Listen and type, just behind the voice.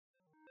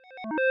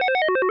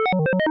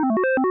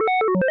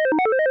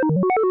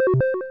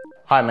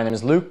Hi, my name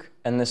is Luke,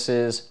 and this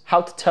is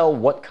how to tell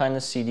what kind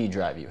of CD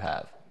drive you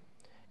have.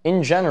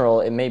 In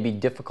general, it may be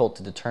difficult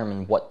to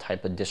determine what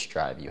type of disk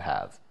drive you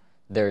have.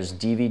 There's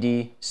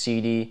DVD,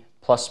 CD,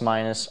 plus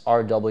minus,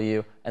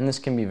 RW, and this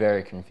can be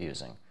very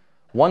confusing.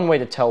 One way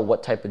to tell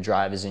what type of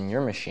drive is in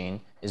your machine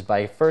is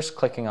by first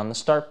clicking on the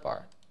start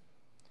bar.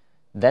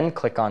 Then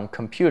click on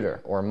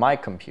Computer or My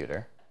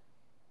Computer.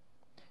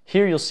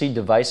 Here you'll see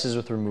devices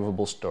with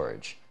removable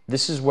storage.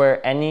 This is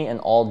where any and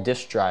all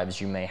disk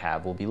drives you may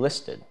have will be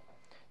listed.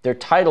 Their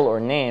title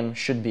or name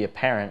should be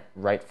apparent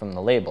right from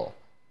the label.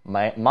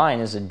 Mine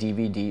is a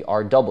DVD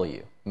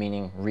RW,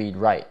 meaning read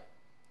write.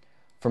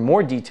 For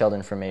more detailed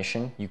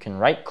information, you can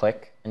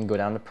right-click and go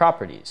down to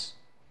Properties.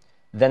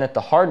 Then at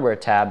the Hardware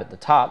tab at the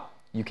top,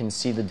 you can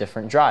see the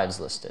different drives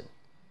listed.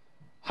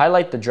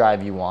 Highlight the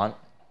drive you want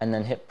and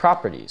then hit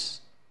Properties.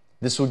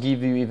 This will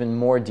give you even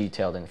more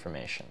detailed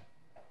information.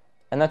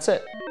 And that's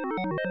it.